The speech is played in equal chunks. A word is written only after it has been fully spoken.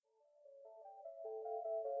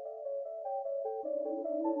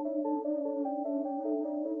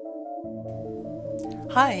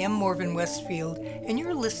Hi, I'm Morven Westfield, and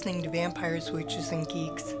you're listening to Vampires, Witches, and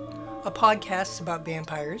Geeks, a podcast about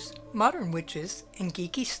vampires, modern witches, and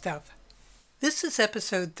geeky stuff. This is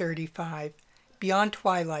episode 35, Beyond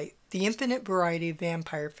Twilight, the Infinite Variety of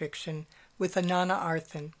Vampire Fiction, with Anana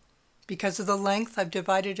Arthan. Because of the length, I've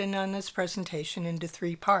divided Anana's presentation into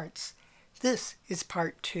 3 parts. This is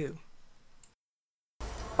part 2.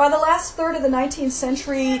 By the last third of the 19th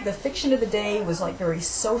century, the fiction of the day was like very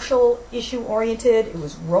social issue oriented. It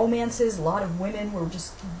was romances. A lot of women were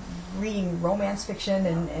just reading romance fiction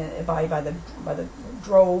and by the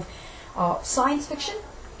drove. Science fiction,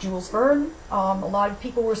 Jules Verne. A lot of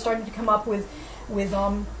people were starting to come up with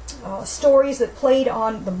stories that played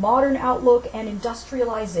on the modern outlook and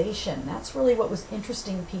industrialization. That's really what was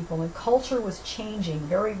interesting to people. And culture was changing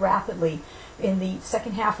very rapidly in the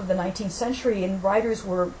second half of the 19th century, and writers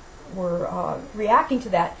were reacting to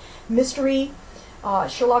that. Mystery,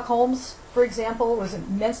 Sherlock Holmes, for example, was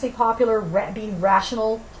immensely popular, being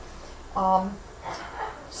rational.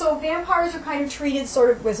 So vampires were kind of treated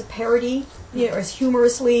sort of as a parody, as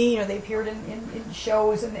humorously. They appeared in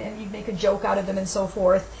shows, and you'd make a joke out of them and so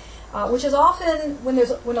forth, which is often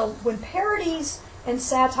when parodies and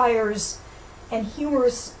satires and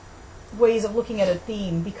humorous ways of looking at a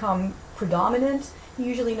theme become predominant. You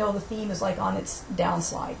usually know the theme is like on its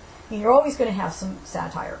downslide. You're always going to have some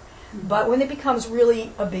satire, but when it becomes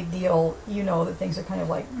really a big deal, you know that things are kind of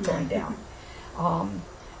like going down.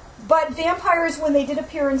 But vampires, when they did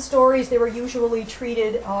appear in stories, they were usually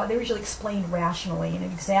treated, they were usually explained rationally. And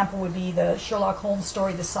an example would be the Sherlock Holmes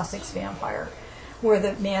story, The Sussex Vampire, where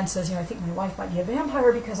the man says, I think my wife might be a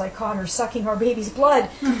vampire because I caught her sucking our baby's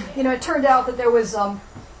blood. It turned out that there was,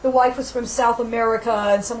 the wife was from South America,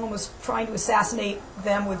 and someone was trying to assassinate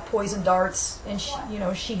them with poison darts, and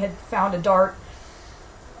she had found a dart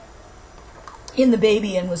in the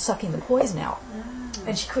baby and was sucking the poison out.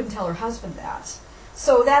 And she couldn't tell her husband that.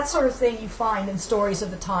 So that sort of thing you find in stories of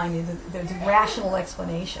the time, the rational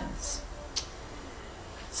explanations.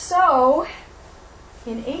 So,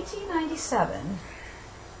 in 1897,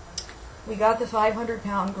 we got the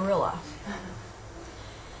 500-pound gorilla.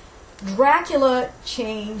 Dracula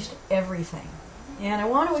changed everything. And I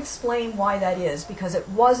want to explain why that is, because it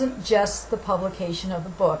wasn't just the publication of the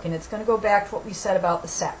book, and it's going to go back to what we said about the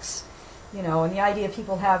sex. And the idea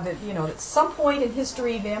people have that, at some point in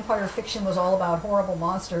history, vampire fiction was all about horrible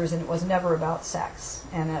monsters, and it was never about sex.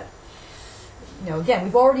 And that, again,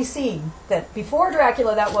 we've already seen that before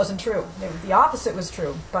Dracula, that wasn't true. The opposite was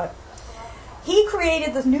true. But he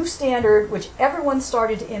created the new standard, which everyone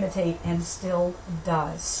started to imitate, and still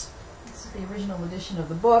does. This is the original edition of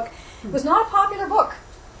the book. It was not a popular book.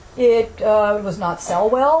 It was not sell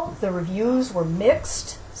well. The reviews were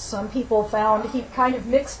mixed. Some people found he kind of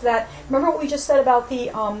mixed that. Remember what we just said about the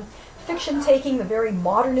fiction taking the very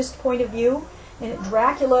modernist point of view? And at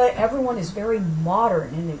Dracula, everyone is very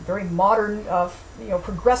modern, and very modern,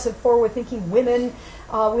 progressive, forward-thinking women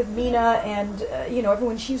with Mina, and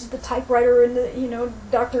everyone uses the typewriter, and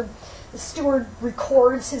Dr. Stewart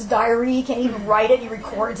records his diary. He can't even write it; he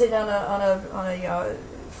records it on a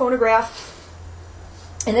phonograph.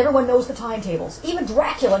 And everyone knows the timetables. Even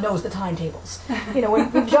Dracula knows the timetables.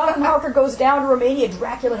 When Jonathan Harker goes down to Romania,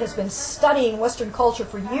 Dracula has been studying Western culture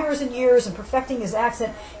for years and years and perfecting his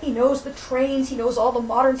accent. He knows the trains, he knows all the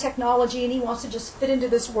modern technology, and he wants to just fit into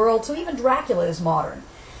this world. So even Dracula is modern.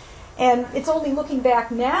 And it's only looking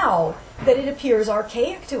back now that it appears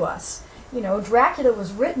archaic to us. Dracula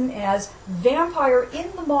was written as vampire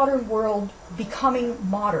in the modern world becoming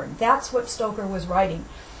modern. That's what Stoker was writing.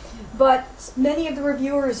 But many of the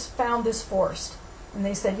reviewers found this forced. And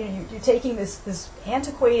they said, you're taking this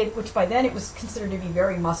antiquated, which by then it was considered to be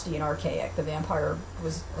very musty and archaic. The vampire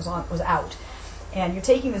was out. And you're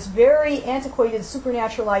taking this very antiquated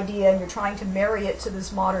supernatural idea and you're trying to marry it to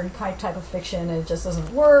this modern type of fiction, and it just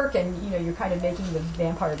doesn't work, and you're kind of making the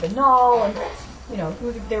vampire banal, and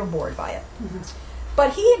they were bored by it. Mm-hmm.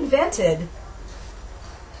 But he invented,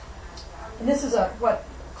 and this is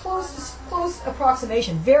close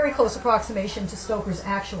approximation, very close approximation to Stoker's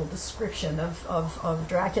actual description of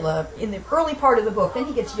Dracula in the early part of the book. Then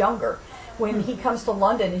he gets younger. When he comes to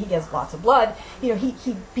London and he gets lots of blood,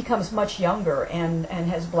 he becomes much younger and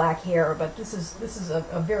has black hair. But this is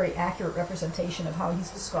a very accurate representation of how he's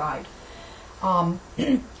described.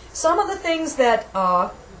 Some of the things that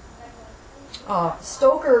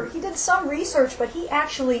Stoker, he did some research, but he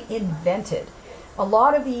actually invented a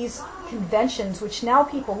lot of these conventions, which now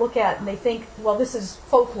people look at and they think, well, this is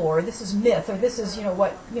folklore, this is myth, or this is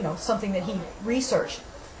something that he researched.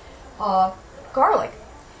 Garlic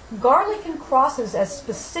and crosses as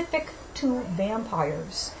specific to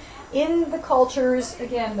vampires. in the cultures,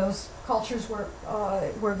 again, those cultures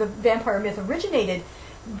where the vampire myth originated,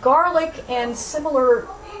 garlic and similar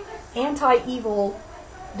anti-evil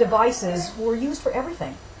devices were used for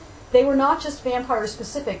everything. They were not just vampire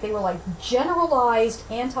specific, they were like generalized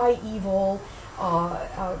anti-evil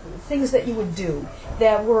things that you would do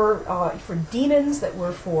that were for demons, that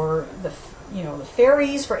were for the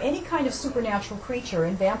fairies, for any kind of supernatural creature,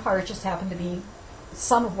 and vampires just happened to be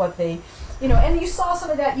some of what they, and you saw some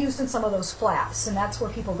of that used in some of those flaps, and that's where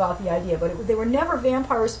people got the idea, but they were never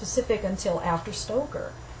vampire specific until after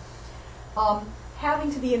Stoker.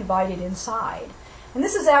 Having to be invited inside. And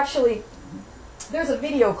this is actually, there's a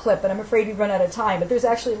video clip, and I'm afraid we've run out of time, but there's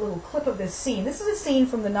actually a little clip of this scene. This is a scene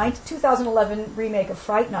from the 2011 remake of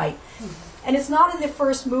Fright Night, and it's not in the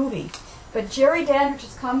first movie, but Jerry Dandridge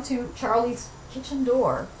has come to Charlie's kitchen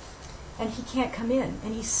door, and he can't come in,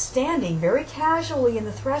 and he's standing very casually in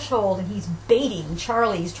the threshold, and he's baiting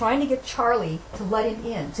Charlie. He's trying to get Charlie to let him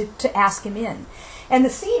in, to ask him in. And the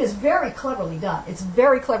scene is very cleverly done. It's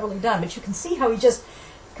very cleverly done, but you can see how he just,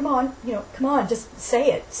 come on, just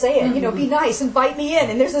say it, be nice, invite me in.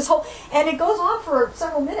 And there's this whole, and it goes on for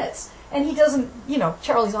several minutes, and he doesn't,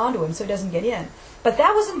 Charlie's onto him, so he doesn't get in. But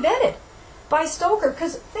that was invented by Stoker,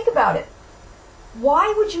 because think about it.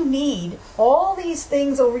 Why would you need all these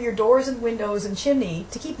things over your doors and windows and chimney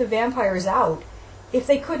to keep the vampires out if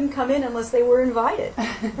they couldn't come in unless they were invited?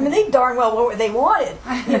 I mean, they darn well what they wanted,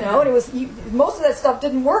 and it was most of that stuff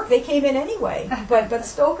didn't work. They came in anyway, but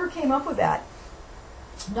Stoker came up with that.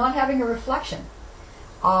 Not having a reflection.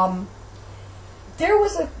 There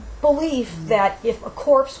was a belief that if a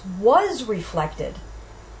corpse was reflected,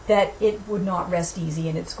 that it would not rest easy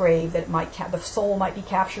in its grave, that it might the soul might be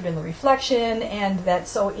captured in the reflection, and that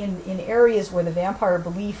so in areas where the vampire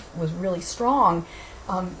belief was really strong,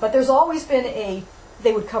 but there's always been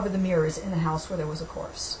they would cover the mirrors in the house where there was a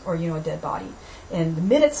corpse or a dead body. And the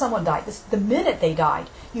minute someone died, the minute they died,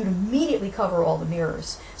 you'd immediately cover all the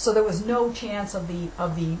mirrors. So there was no chance of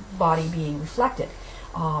the body being reflected.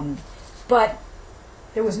 But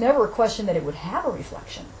there was never a question that it would have a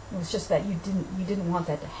reflection. It was just that you didn't want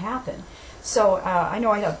that to happen. So I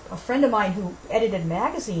know I had a friend of mine who edited a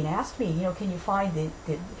magazine asked me, can you find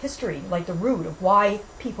the history, like the root of why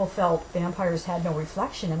people felt vampires had no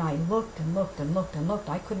reflection? And I looked and looked and looked and looked.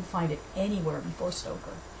 I couldn't find it anywhere before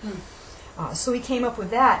Stoker. So he came up with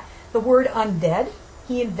that. The word undead,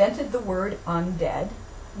 he invented the word undead.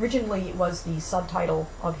 Originally it was the subtitle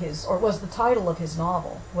of his, or was the title of his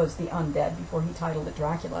novel, was The Undead, before he titled it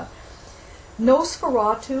Dracula.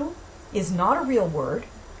 Nosferatu is not a real word.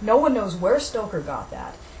 No one knows where Stoker got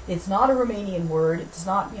that. It's not a Romanian word. It's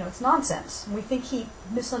not, it's nonsense. And we think he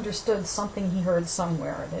misunderstood something he heard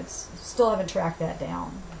somewhere. Still haven't tracked that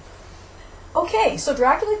down. Okay, so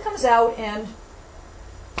Dracula comes out and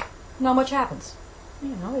not much happens.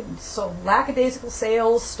 So lackadaisical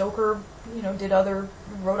sales. Stoker,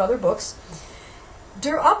 wrote other books.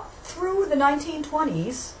 Up through the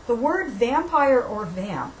 1920s, the word vampire or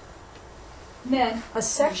vamp meant a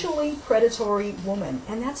sexually predatory woman,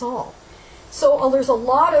 and that's all. So there's a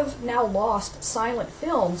lot of now lost silent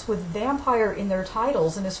films with vampire in their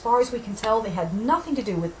titles, and as far as we can tell, they had nothing to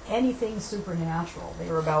do with anything supernatural. They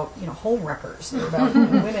were about home wreckers. They were about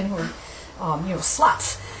women who were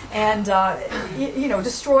sluts, and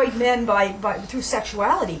destroyed men through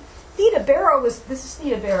sexuality. Theda Bara this is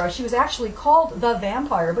Theda Bara. She was actually called the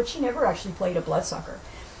Vampire, but she never actually played a bloodsucker,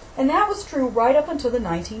 and that was true right up until the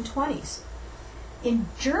 1920s. In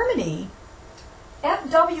Germany,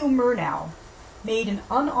 F.W. Murnau made an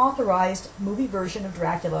unauthorized movie version of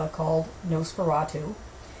Dracula called Nosferatu.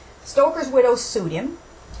 Stoker's widow sued him.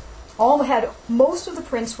 Most of the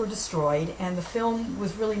prints were destroyed, and the film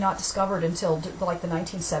was really not discovered until like the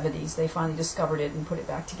 1970s. They finally discovered it and put it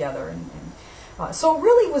back together. So it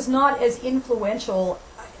really was not as influential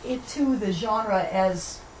to the genre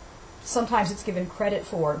as sometimes it's given credit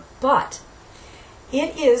for. But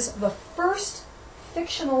it is the first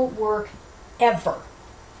fictional work ever,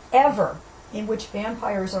 in which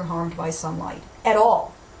vampires are harmed by sunlight at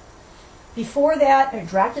all. Before that,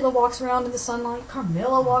 Dracula walks around in the sunlight,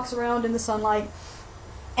 Carmilla walks around in the sunlight,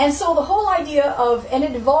 and so the whole idea and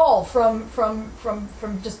it evolved from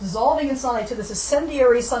just dissolving in sunlight to this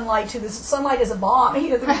incendiary sunlight to this sunlight as a bomb.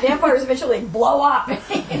 The vampires eventually blow up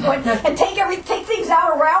and take things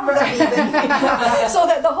out around them. So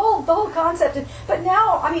that the whole concept. But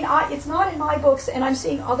now, it's not in my books, and I'm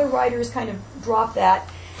seeing other writers kind of drop that.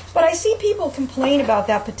 But I see people complain about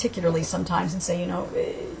that particularly sometimes and say,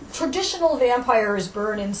 traditional vampires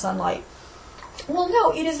burn in sunlight. Well,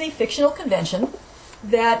 no, it is a fictional convention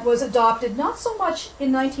that was adopted not so much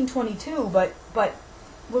in 1922, but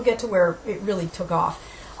we'll get to where it really took off.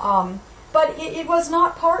 But it was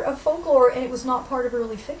not part of folklore, and it was not part of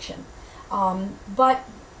early fiction. But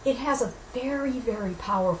it has a very, very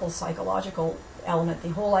powerful psychological element, the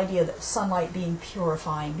whole idea that sunlight being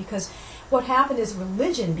purifying, because what happened is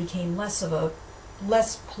religion became less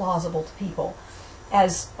plausible to people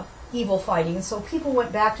as evil fighting, and so people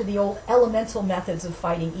went back to the old elemental methods of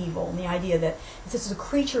fighting evil, and the idea that if this is a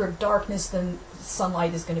creature of darkness, then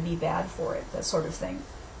sunlight is going to be bad for it, that sort of thing.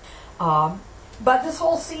 But this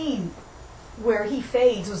whole scene where he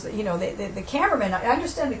fades was, the cameraman. I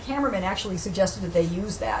understand the cameraman actually suggested that they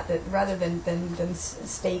use that rather than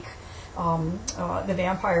stake the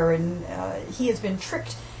vampire, and he has been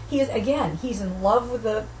tricked. He's in love with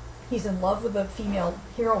the female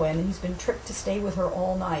heroine, and he's been tricked to stay with her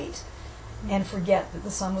all night and forget that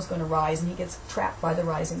the sun was going to rise, and he gets trapped by the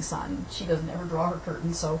rising sun. She doesn't ever draw her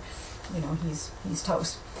curtain, so he's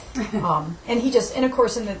toast. And of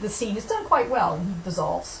course in the scene it's done quite well, and he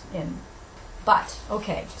dissolves in. But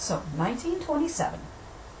okay, so 1927,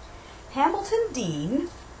 Hamilton Dean,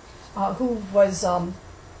 who was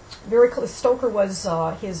Stoker was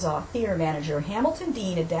his theater manager. Hamilton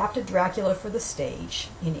Dean adapted Dracula for the stage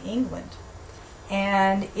in England,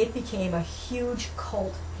 and it became a huge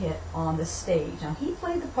cult hit on the stage. Now, he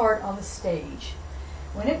played the part on the stage.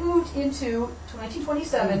 When it moved into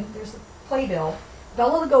 1927, there's the playbill.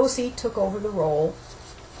 Bela Lugosi took over the role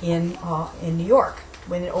in New York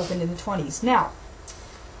when it opened in the 20s. Now,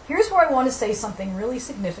 here's where I want to say something really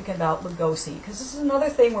significant about Lugosi, because this is another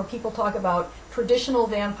thing where people talk about traditional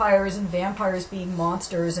vampires and vampires being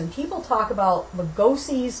monsters, and people talk about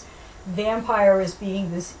Lugosi's vampire as being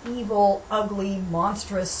this evil, ugly,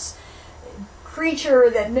 monstrous creature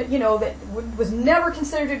that was never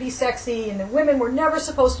considered to be sexy, and the women were never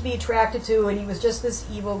supposed to be attracted to, and he was just this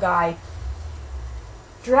evil guy.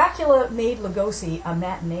 Dracula made Lugosi a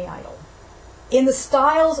matinee idol. In the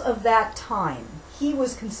styles of that time, he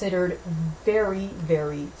was considered very,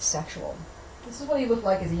 very sexual. This is what he looked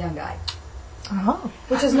like as a young guy. Oh.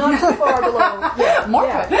 Which is not too far below.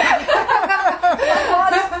 Because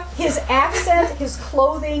his accent, his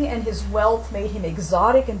clothing, and his wealth made him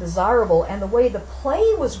exotic and desirable, and the way the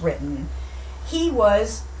play was written, he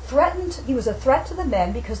was threatened. He was a threat to the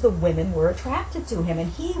men because the women were attracted to him,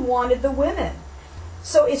 and he wanted the women.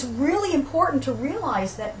 So it's really important to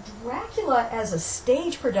realize that Dracula as a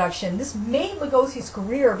stage production, this made Lugosi's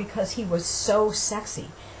career because he was so sexy.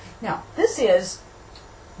 Now, this is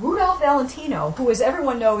Rudolph Valentino, who, as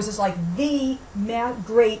everyone knows, is like the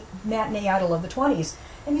great matinee idol of the 20s.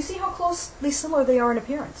 And you see how closely similar they are in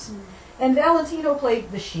appearance. And Valentino played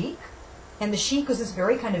the Sheik, and the Sheik was this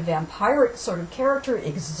very kind of vampiric sort of character,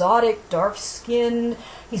 exotic, dark-skinned.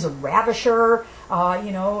 He's a ravisher.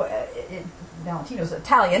 Valentino's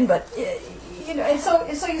Italian, but and so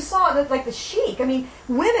you saw that, like the Sheik. I mean,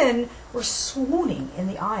 women were swooning in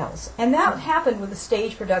the aisles, and that happened with the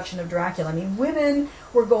stage production of Dracula. I mean, women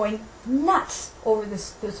were going nuts over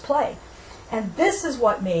this play, and this is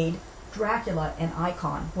what made Dracula an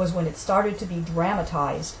icon. Was when it started to be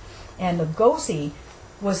dramatized, and Lugosi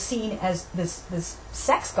was seen as this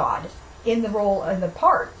sex god in the role, in the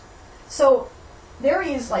part. So there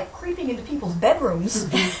he is, like, creeping into people's bedrooms,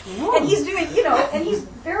 and he's doing, and he's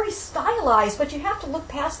very stylized, but you have to look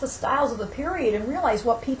past the styles of the period and realize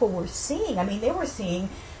what people were seeing. I mean, they were seeing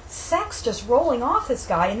sex just rolling off this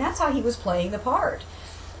guy, and that's how he was playing the part.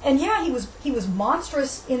 And yeah, he was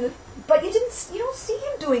monstrous but you don't see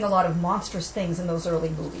him doing a lot of monstrous things in those early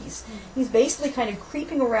movies. He's basically kind of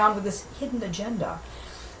creeping around with this hidden agenda.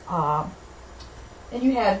 And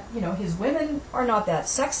you had, his women are not that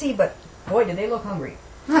sexy, but boy, did they look hungry.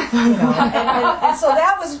 And so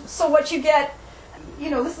that was, so what you get,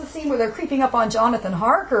 this is the scene where they're creeping up on Jonathan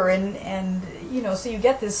Harker, and so you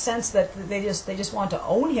get this sense that they just want to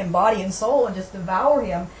own him, body and soul, and just devour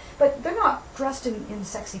him, but they're not dressed in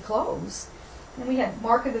sexy clothes. And we had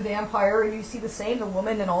Mark of the Vampire, and you see the same, the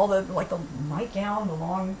woman in all the nightgown, the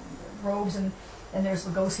long robes, and there's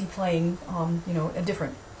Lugosi playing, a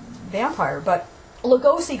different vampire, but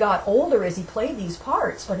Lugosi got older as he played these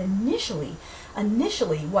parts, but initially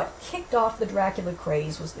what kicked off the Dracula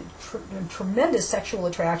craze was the tremendous sexual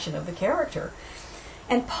attraction of the character.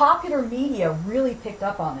 And popular media really picked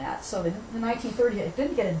up on that. So in the 1930s, I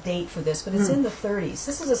didn't get a date for this, but it's in the 30s.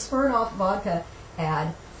 This is a Smirnoff vodka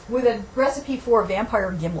ad with a recipe for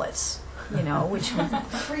vampire gimlets, which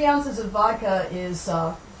 3 ounces of vodka is...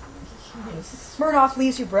 Smirnoff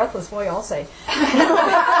leaves you breathless, boy, I'll say. Because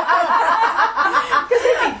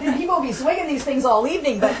people will be swinging these things all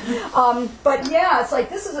evening, but yeah, it's like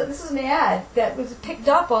this is an ad that was picked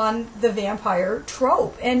up on the vampire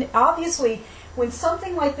trope, and obviously when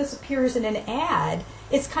something like this appears in an ad,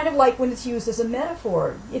 it's kind of like when it's used as a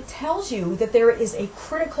metaphor. It tells you that there is a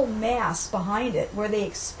critical mass behind it where they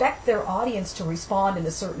expect their audience to respond in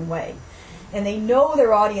a certain way. And they know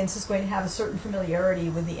their audience is going to have a certain familiarity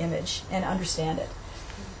with the image and understand it.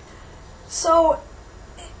 So,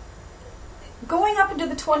 going up into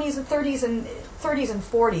the 20s and 30s and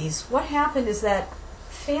 40s, what happened is that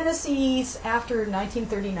fantasies after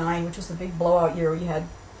 1939, which was the big blowout year, you had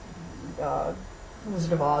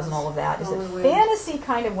Wizard of Oz and all of that, is that fantasy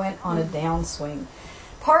kind of went on a downswing,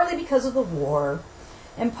 partly because of the war,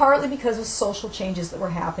 and partly because of social changes that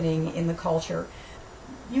were happening in the culture.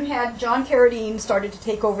 You had John Carradine started to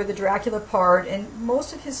take over the Dracula part, and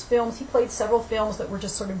most of his films, he played several films that were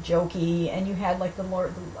just sort of jokey, and you had like the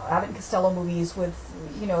Abbott and Costello movies with,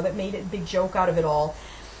 that made a big joke out of it all.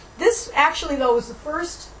 This actually, though, was the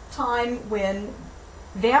first time when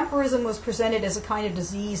vampirism was presented as a kind of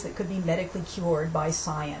disease that could be medically cured by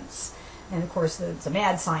science. And of course, it's a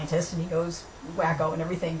mad scientist, and he goes wacko and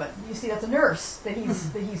everything. But you see, that's a nurse that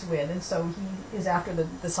he's with, and so he is after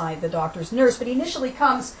the doctor's nurse. But he initially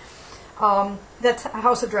comes. That's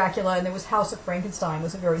House of Dracula, and there was House of Frankenstein,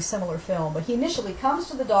 was a very similar film. But he initially comes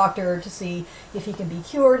to the doctor to see if he can be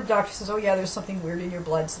cured. The doctor says, "Oh yeah, there's something weird in your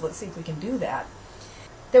blood, so let's see if we can do that."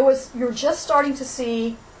 You're just starting to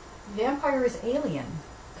see Vampire is Alien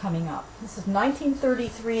coming up. This is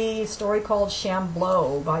 1933, a story called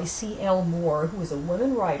Shambleau by C.L. Moore, who was a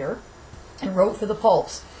woman writer and wrote for the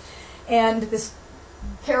pulps. And this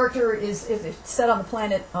character is set on the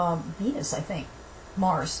planet Venus, I think,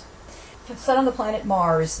 Mars. It's set on the planet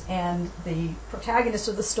Mars, and the protagonist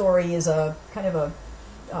of the story is a kind of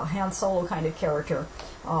a Han Solo kind of character.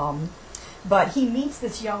 But he meets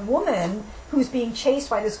this young woman who's being chased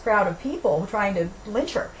by this crowd of people trying to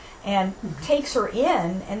lynch her, and takes her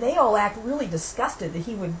in, and they all act really disgusted that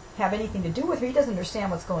he would have anything to do with her. He doesn't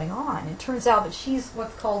understand what's going on. It turns out that she's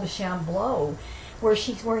what's called a Shambleau, where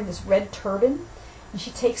she's wearing this red turban, and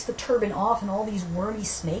she takes the turban off, and all these wormy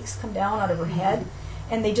snakes come down out of her head,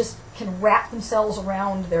 and they just can wrap themselves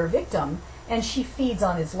around their victim, and she feeds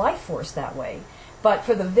on his life force that way. But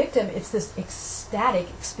for the victim, it's this ecstatic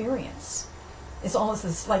experience. It's almost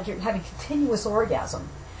this, like you're having continuous orgasm.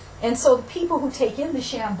 And so the people who take in the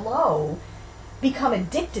Shambleau become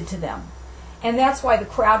addicted to them. And that's why the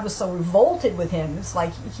crowd was so revolted with him. It's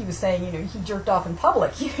like he was saying, he jerked off in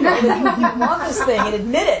public. That you want this thing and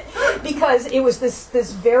admit it. Because it was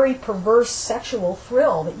this very perverse sexual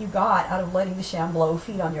thrill that you got out of letting the Shambleau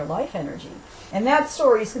feed on your life energy. And that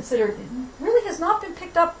story is considered, really has not been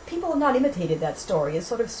picked up. People have not imitated that story. It's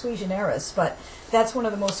sort of sui generis, but that's one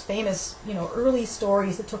of the most famous, early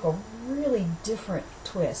stories that took a really different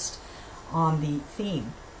twist on the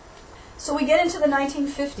theme. So we get into the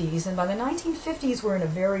 1950s, and by the 1950s we're in a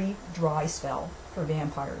very dry spell for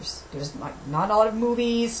vampires. There's not a lot of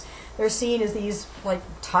movies. They're seen as these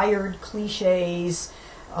tired cliches.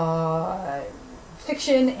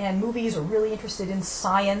 Fiction and movies are really interested in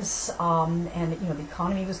science, and the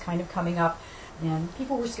economy was kind of coming up, and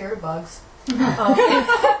people were scared of bugs. So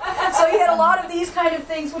you had a lot of these kind of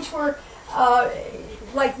things, which were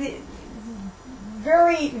the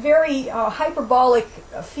very, very hyperbolic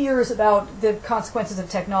fears about the consequences of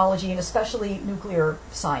technology, and especially nuclear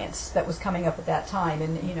science that was coming up at that time,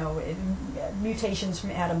 and mutations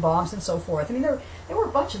from atom bombs and so forth. I mean, there were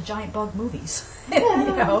a bunch of giant bug movies,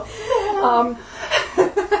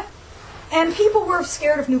 and people were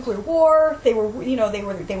scared of nuclear war. They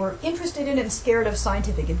were interested in and scared of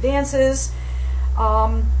scientific advances,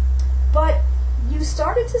 but you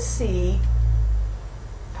started to see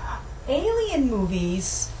alien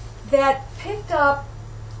movies that picked up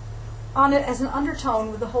on it as an undertone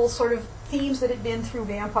with the whole sort of themes that had been through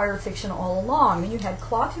vampire fiction all along. I mean, you had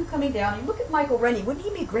Klaatu coming down. You look at Michael Rennie. Wouldn't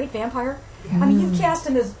he be a great vampire? I mean, you cast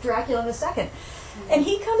him as Dracula in a second. And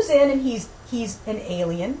he comes in, and he's an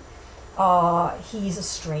alien. He's a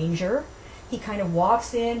stranger. He kind of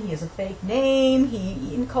walks in. He has a fake name.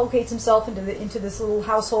 He inculcates himself into this little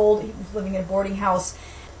household. He was living in a boarding house.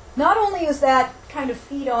 Not only is that kind of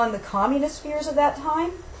feed on the communist fears of that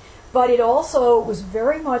time, but it also was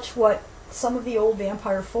very much what some of the old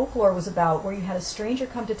vampire folklore was about, where you had a stranger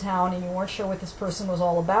come to town and you weren't sure what this person was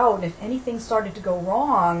all about, and if anything started to go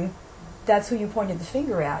wrong, that's who you pointed the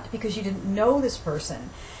finger at, because you didn't know this person.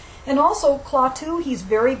 And also, Klaatu, he's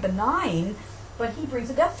very benign, but he brings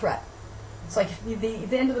a death threat. It's like,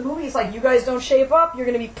 the end of the movie is like, you guys don't shape up, you're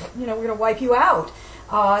going to be, we're going to wipe you out.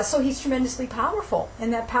 So he's tremendously powerful,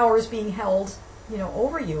 and that power is being held,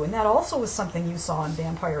 over you. And that also was something you saw in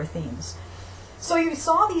vampire themes. So you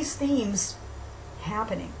saw these themes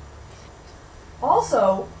happening.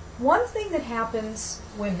 Also, one thing that happens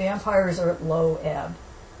when vampires are at low ebb,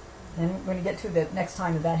 and we're going to get to the next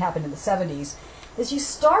time that happened in the 70s, is you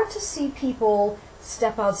start to see people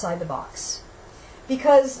step outside the box.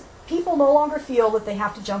 Because people no longer feel that they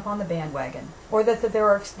have to jump on the bandwagon, or that there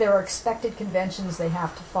are expected conventions they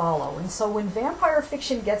have to follow. And so when vampire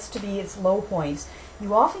fiction gets to be its low points,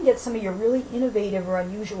 you often get some of your really innovative or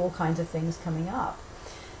unusual kinds of things coming up.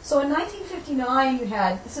 So in 1959 you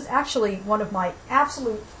had, this is actually one of my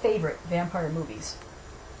absolute favorite vampire movies,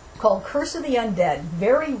 called Curse of the Undead.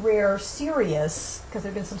 Very rare, serious, because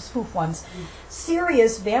there have been some spoof ones,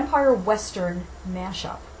 serious vampire western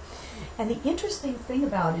mashup. And the interesting thing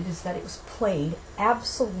about it is that it was played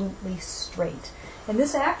absolutely straight. And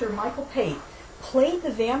this actor, Michael Pate, played the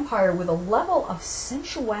vampire with a level of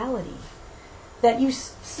sensuality that you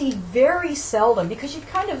see very seldom, because you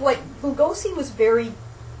kind of like, Lugosi was very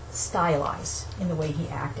stylized in the way he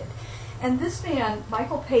acted. And this man,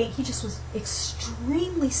 Michael Pate, he just was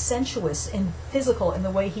extremely sensuous and physical in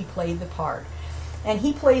the way he played the part. And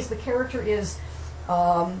he plays, the character is,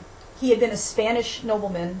 he had been a Spanish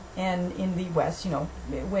nobleman, and in the West, you know,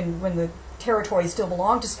 when the territory still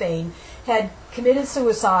belonged to Spain, had committed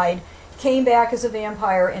suicide, came back as a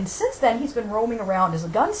vampire, and since then he's been roaming around as a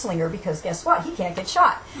gunslinger, because guess what? He can't get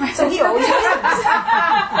shot. So he always wins.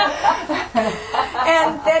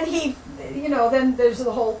 And then he, you know, then there's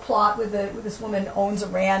the whole plot with this woman owns a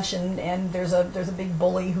ranch, and there's a big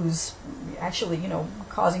bully who's actually, you know,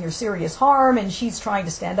 causing her serious harm, and she's trying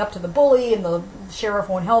to stand up to the bully, and the sheriff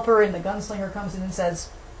won't help her, and the gunslinger comes in and says,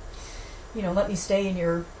 you know, let me stay in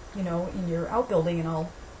your, you know, in your outbuilding, and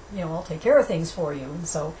I'll take care of things for you. And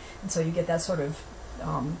so you get that sort of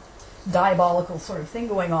diabolical sort of thing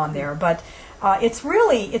going on there. But it's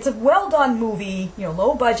a well done movie, you know,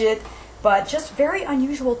 low budget, but just very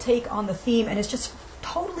unusual take on the theme, and it's just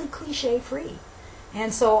totally cliche free.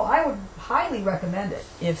 And so I would highly recommend it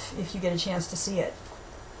if you get a chance to see it.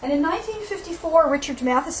 And in 1954, Richard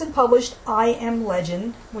Matheson published I Am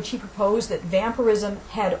Legend, which he proposed that vampirism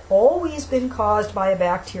had always been caused by a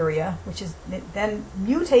bacteria, which is then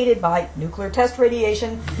mutated by nuclear test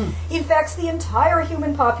radiation, infects the entire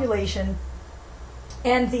human population,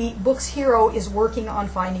 and the book's hero is working on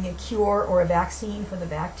finding a cure or a vaccine for the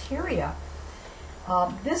bacteria.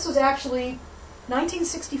 This was actually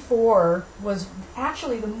 1964 was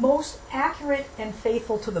actually the most accurate and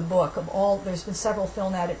faithful to the book of all. There's been several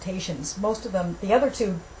film adaptations. Most of them, the other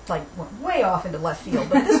two, like, went way off into left field.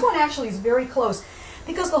 But this one actually is very close,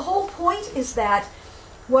 because the whole point is that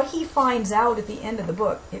what he finds out at the end of the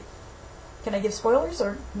book. Can I give spoilers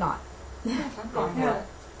or not? Yeah.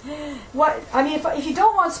 What I mean, if you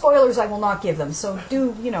don't want spoilers, I will not give them. So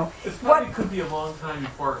do, you know. It probably could be a long time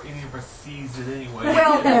before any of us sees it anyway.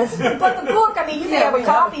 Well, but the book, I mean, you can have a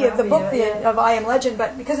copy of the book of I Am Legend,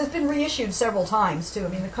 but because it's been reissued several times too. I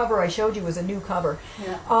mean, the cover I showed you was a new cover.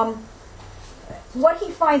 Yeah. What he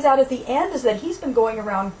finds out at the end is that he's been going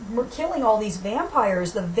around killing all these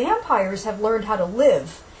vampires. The vampires have learned how to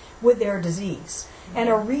live with their disease and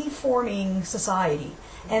are reforming society.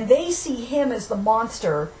 And they see him as the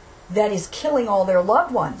monster that is killing all their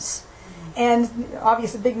loved ones. And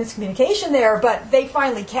obviously big miscommunication there, but they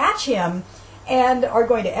finally catch him and are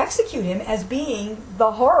going to execute him as being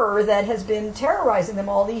the horror that has been terrorizing them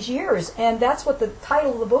all these years. And that's what the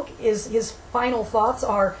title of the book is. His final thoughts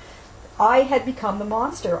are, I had become the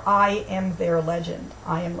monster. I am their legend.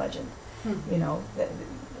 I am legend. You know,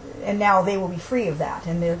 and now they will be free of that,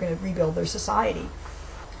 and they're going to rebuild their society.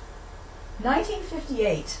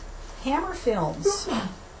 1958, Hammer Films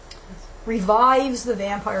revives the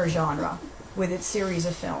vampire genre with its series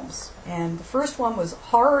of films. And the first one was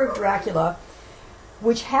Horror of Dracula,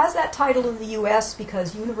 which has that title in the U.S.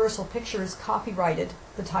 because Universal Pictures copyrighted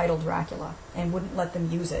the title Dracula and wouldn't let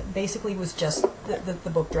them use it. Basically, it was just the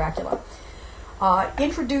book Dracula.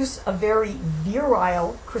 Introduced a very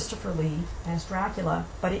virile Christopher Lee as Dracula,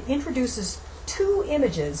 but it introduces two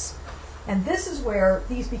images, and this is where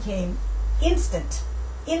these became instant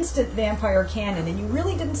vampire canon, and you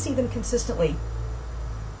really didn't see them consistently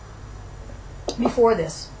before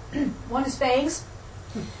this. One is fangs.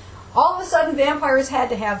 All of a sudden, vampires had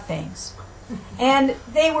to have fangs. And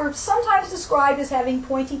they were sometimes described as having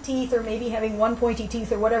pointy teeth, or maybe having one pointy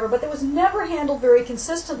teeth or whatever, but that was never handled very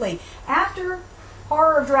consistently. After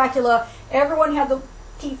Horror of Dracula, everyone had the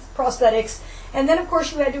teeth prosthetics, and then of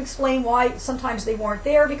course you had to explain why sometimes they weren't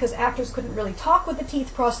there, because actors couldn't really talk with the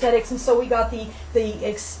teeth prosthetics, and so we got the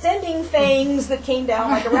extending fangs that came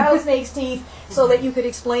down like a rattlesnake's teeth, so that you could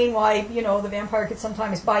explain why, you know, the vampire could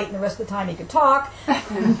sometimes bite and the rest of the time he could talk.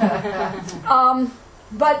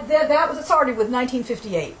 But that was started with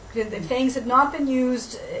 1958. The fangs had not been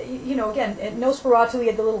used. Again, at Nosferatu, he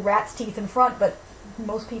had the little rat's teeth in front, but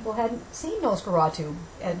most people hadn't seen Nosferatu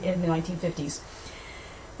in the 1950s.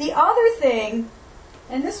 The other thing,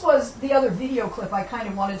 and this was the other video clip I kind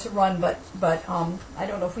of wanted to run, but I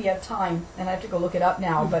don't know if we have time, and I have to go look it up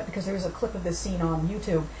now, but because there's a clip of this scene on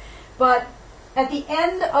YouTube. But at the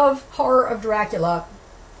end of Horror of Dracula,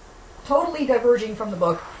 totally diverging from the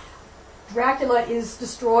book, Dracula is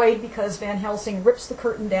destroyed because Van Helsing rips the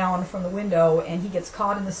curtain down from the window and he gets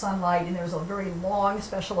caught in the sunlight, and there's a very long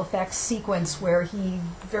special effects sequence where he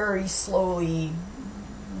very slowly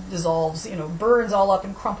dissolves, burns all up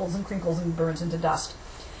and crumples and crinkles and burns into dust.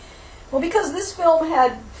 Well, because this film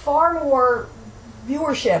had far more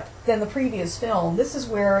viewership than the previous film, this is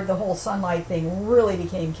where the whole sunlight thing really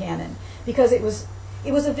became canon, because it was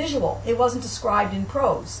a visual. It wasn't described in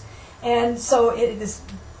prose. And so it is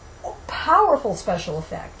powerful special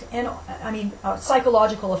effect, and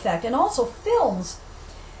psychological effect, and also films.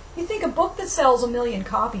 You think a book that sells 1 million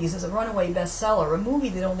copies is a runaway bestseller. A movie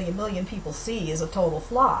that only 1 million people see is a total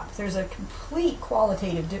flop. There's a complete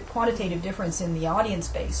quantitative difference in the audience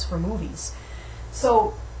base for movies.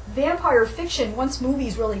 So vampire fiction, once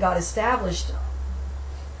movies really got established,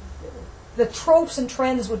 the tropes and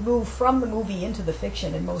trends would move from the movie into the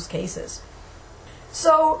fiction in most cases.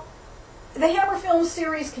 So the Hammer Film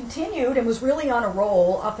series continued and was really on a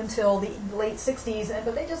roll up until the late 60s,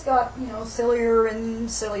 but they just got sillier and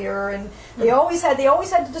sillier, and they always had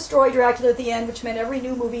to destroy Dracula at the end, which meant every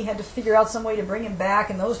new movie had to figure out some way to bring him back,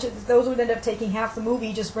 and those would end up taking half the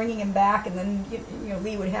movie just bringing him back, and then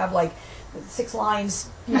Lee would have like 6 lines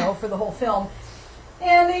for the whole film,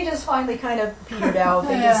 and they just finally kind of petered out.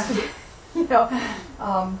 They just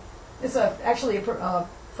it's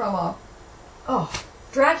from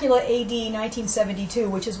Dracula AD 1972,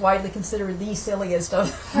 which is widely considered the silliest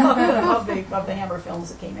of the Hammer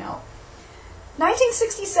films that came out.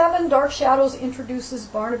 1967, Dark Shadows introduces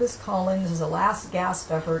Barnabas Collins as a last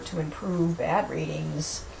gasp effort to improve ad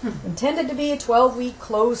ratings. Intended to be a 12-week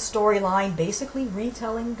closed storyline, basically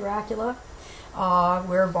retelling Dracula,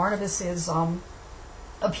 where Barnabas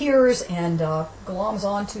appears and gloms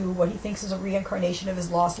onto what he thinks is a reincarnation of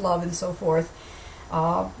his lost love and so forth.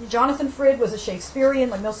 Jonathan Frid was a Shakespearean,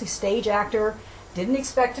 mostly stage actor, didn't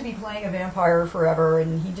expect to be playing a vampire forever,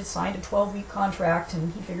 and he just signed a 12-week contract,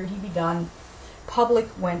 and he figured he'd be done. Public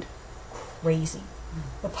went crazy.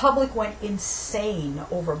 The public went insane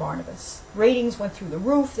over Barnabas. Ratings went through the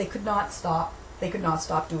roof. They could not stop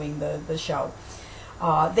doing the show.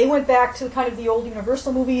 They went back to kind of the old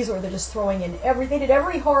Universal movies, where they're just throwing in they did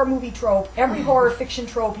every horror movie trope, every horror fiction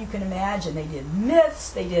trope you can imagine. They did myths,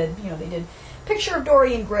 they did Picture of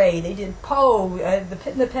Dorian Gray, they did Poe, The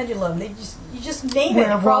Pit and the Pendulum, you just name it.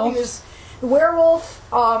 It probably was the werewolf,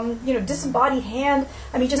 disembodied hand.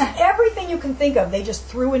 Just everything you can think of, they just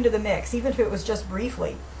threw into the mix, even if it was just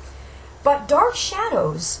briefly. But Dark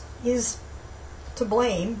Shadows is to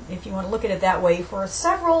blame, if you want to look at it that way, for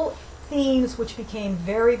several themes which became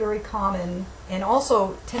very, very common and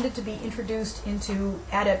also tended to be introduced into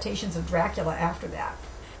adaptations of Dracula after that.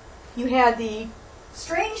 You had the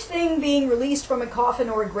strange thing being released from a coffin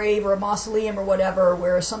or a grave or a mausoleum or whatever,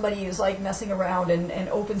 where somebody is messing around and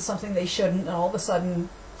opens something they shouldn't, and all of a sudden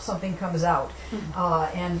something comes out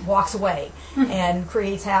and walks away and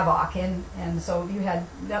creates havoc. And so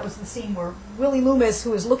that was the scene where Willie Loomis,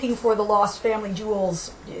 who is looking for the lost family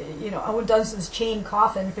jewels, does this chain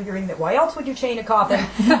coffin, figuring that why else would you chain a coffin?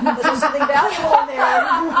 Unless there's something valuable in there,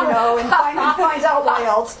 and finally finds out why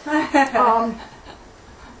else.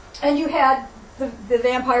 And you had the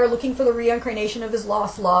vampire looking for the reincarnation of his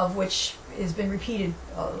lost love, which has been repeated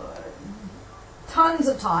tons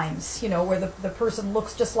of times, where the person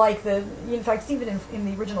looks just like in fact, even in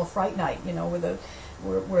the original Fright Night,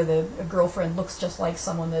 where the girlfriend looks just like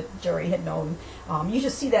someone that Jerry had known. You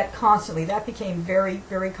just see that constantly. That became very,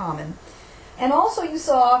 very common. And also you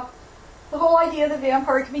saw the whole idea that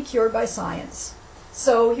vampire can be cured by science.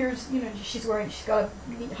 So here's, she's got a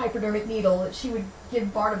hypodermic needle that she would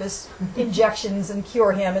give Barnabas injections and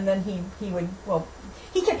cure him, and then he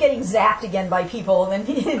kept getting zapped again by people, and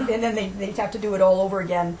then they'd have to do it all over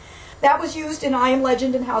again. That was used in I Am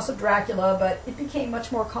Legend and House of Dracula, but it became much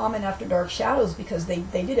more common after Dark Shadows because they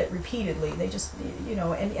did it repeatedly. They just,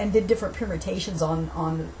 and did different permutations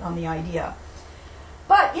on the idea.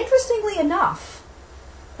 But interestingly enough,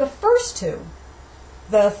 the first two,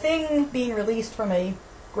 the thing being released from a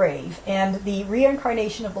grave and the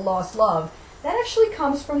reincarnation of the lost love, that actually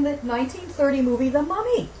comes from the 1930 movie The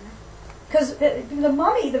Mummy. Because the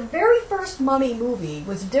Mummy, the very first Mummy movie,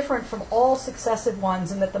 was different from all successive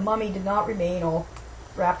ones in that the Mummy did not remain all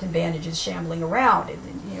wrapped in bandages, shambling around.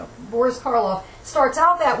 And, Boris Karloff starts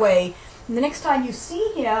out that way. And the next time you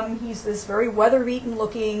see him, he's this very weather-beaten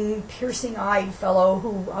looking, piercing-eyed fellow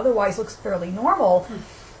who otherwise looks fairly normal,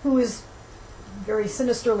 who is very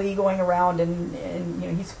sinisterly going around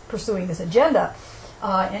and he's pursuing this agenda.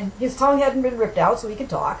 And his tongue hadn't been ripped out so he could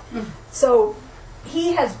talk. So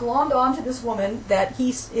he has glommed onto this woman that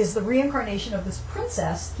he is the reincarnation of this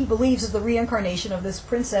princess. He believes is the reincarnation of this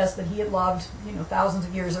princess that he had loved, thousands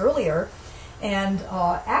of years earlier. And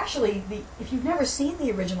actually, if you've never seen the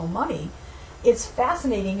original Mummy, it's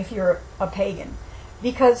fascinating if you're a pagan,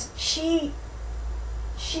 because she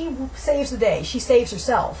saves the day. She saves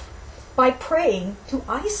herself by praying to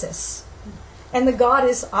Isis, and the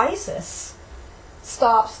goddess Isis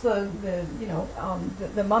stops the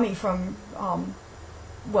mummy from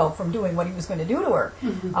doing what he was going to do to her,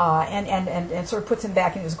 and sort of puts him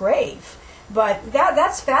back in his grave. But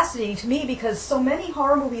that's fascinating to me, because so many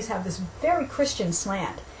horror movies have this very Christian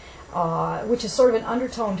slant, which is sort of an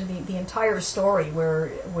undertone to the entire story,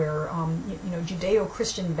 where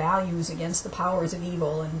Judeo-Christian values against the powers of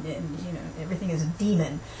evil, and everything is a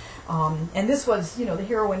demon. And this was, the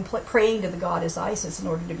heroine praying to the goddess Isis in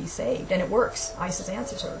order to be saved, and it works. Isis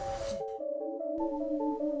answers her.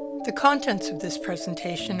 The contents of this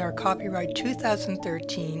presentation are copyright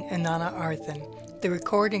 2013 Inanna Arthen. The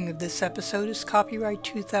recording of this episode is copyright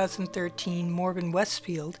 2013 Morgan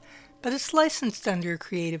Westfield, but it's licensed under a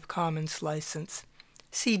Creative Commons license.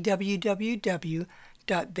 See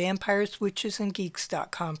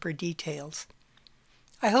www.vampireswitchesandgeeks.com for details.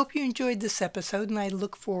 I hope you enjoyed this episode, and I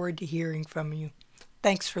look forward to hearing from you.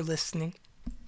 Thanks for listening.